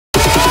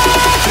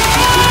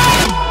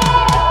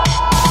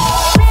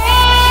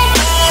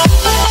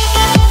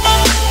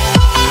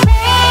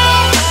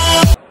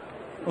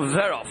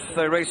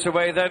they race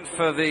away then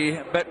for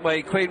the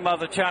Betway Queen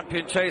Mother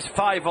Champion Chase.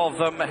 5 of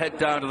them head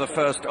down to the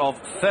first of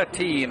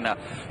 13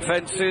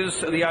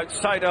 fences. The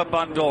outsider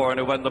Bundoran,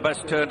 who won the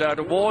Best Turned Out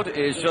Award,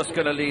 is just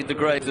going to lead the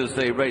grades as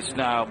they race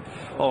now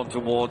on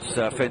towards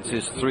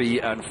fences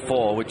 3 and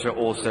 4, which are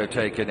also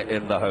taken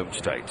in the home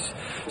straight.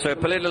 So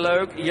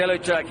POLITOLOGUE, yellow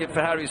jacket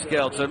for Harry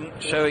Skelton,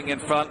 showing in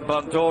front.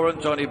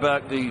 Bundoran, Johnny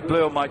Burke, the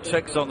blue and white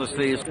checks on the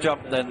sleeves,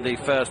 jump then the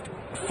first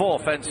 4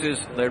 fences.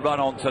 They run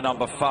on to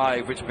number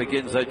 5, which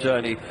begins their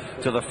journey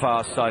to the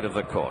far side of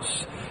the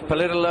course.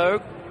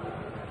 POLITOLOGUE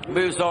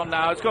moves on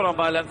now. It's gone on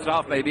by a length and a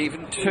half, maybe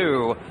even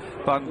 2.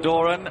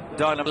 Bundoran,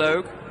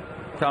 Dynamo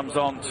comes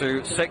on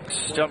to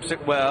 6, jumps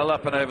it well,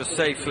 up and over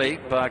safely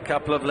by a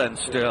couple of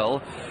lengths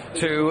still.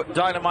 To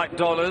Dynamite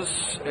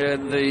Dollars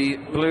in the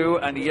blue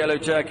and yellow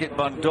jacket,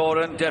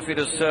 Bundoran, Defi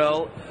de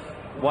Searle.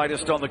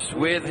 Widest on the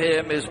with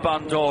him is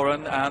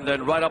Bundoran, and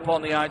then right up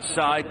on the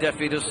outside,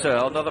 Defi de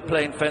Searle. Another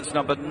plain fence,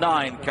 number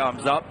 9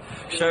 comes up.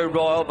 Show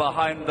Royal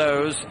behind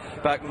those,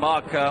 back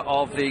marker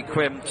of the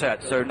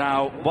quintet. So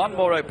now one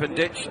more open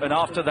ditch, and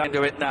after that,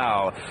 do it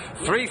now.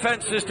 3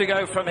 fences to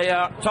go from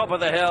here. Top of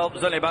the hill,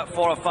 there's only about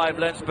 4 or 5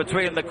 lengths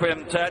between the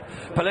quintet.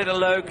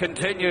 POLITOLOGUE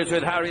continues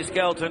with Harry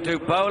Skelton to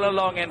bowl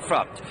along in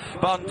front.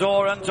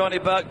 Bundoran, Johnny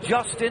Burke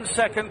just in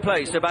second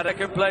place. About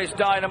second place,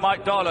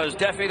 Dynamite Dollars.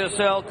 Defi de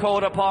Searle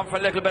called upon for a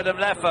little bit of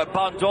an effort.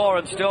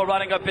 Bundoran still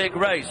running a big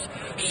race.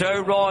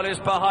 Show Royal is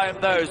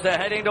behind those. They're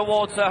heading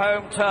towards the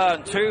home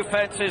turn. 2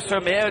 fences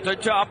from here to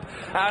jump,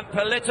 and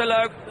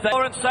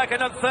POLITOLOGUE in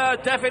second and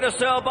third. Defi de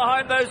Searle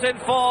behind those in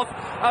fourth.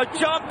 A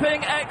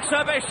jumping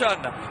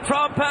exhibition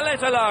from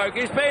POLITOLOGUE.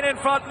 He's been in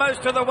front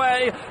most of the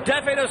way.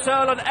 Defi de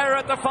Searle an error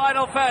at the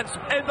final fence.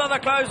 Into the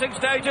closing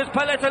stages,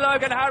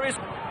 POLITOLOGUE and Harry.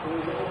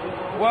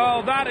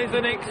 Well, that is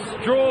an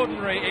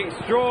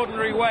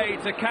extraordinary way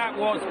to cap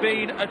what's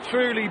been a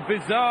truly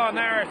bizarre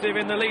narrative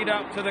in the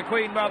lead-up to the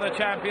Queen Mother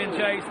Champion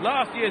Chase.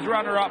 Last year's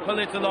runner-up,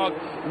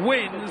 POLITOLOGUE,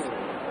 wins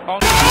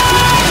on...